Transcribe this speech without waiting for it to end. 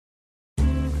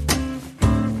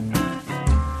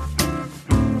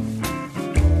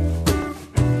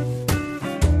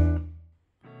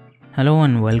Hello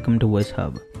and welcome to Voice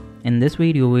Hub. In this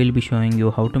video, we'll be showing you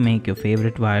how to make your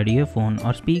favorite wired earphone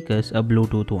or speakers a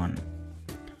Bluetooth one.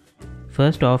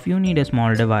 First off, you need a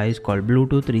small device called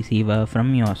Bluetooth receiver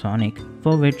from Sonic,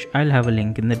 for which I'll have a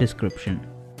link in the description.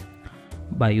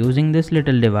 By using this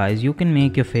little device, you can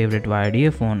make your favorite wired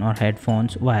earphone or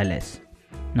headphones wireless.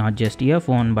 Not just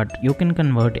earphone, but you can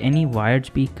convert any wired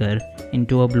speaker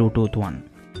into a Bluetooth one.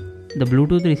 The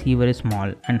Bluetooth receiver is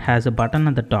small and has a button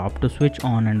at the top to switch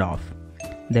on and off.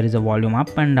 There is a volume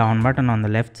up and down button on the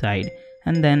left side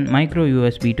and then micro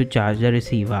USB to charge the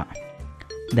receiver.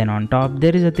 Then on top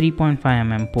there is a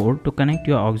 3.5mm port to connect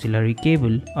your auxiliary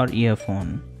cable or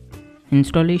earphone.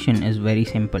 Installation is very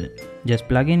simple. Just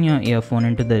plug in your earphone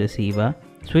into the receiver,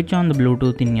 switch on the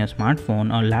Bluetooth in your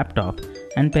smartphone or laptop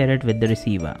and pair it with the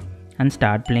receiver and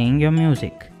start playing your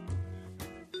music.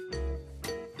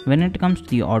 When it comes to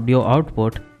the audio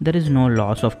output, there is no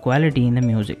loss of quality in the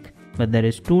music, but there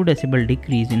is 2 decibel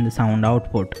decrease in the sound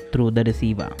output through the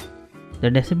receiver.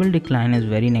 The decibel decline is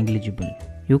very negligible.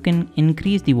 You can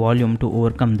increase the volume to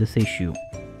overcome this issue.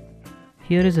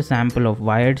 Here is a sample of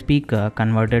wired speaker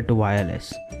converted to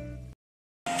wireless.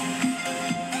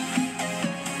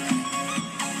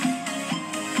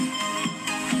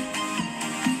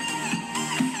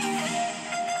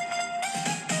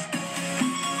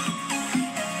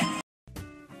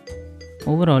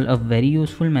 Overall, a very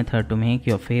useful method to make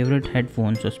your favorite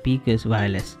headphones or speakers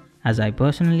wireless, as I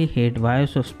personally hate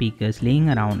wires of speakers laying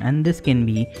around, and this can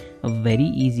be a very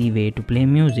easy way to play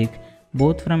music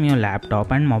both from your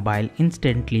laptop and mobile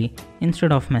instantly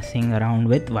instead of messing around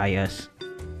with wires.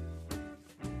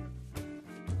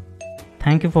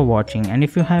 Thank you for watching, and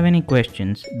if you have any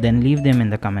questions, then leave them in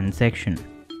the comment section.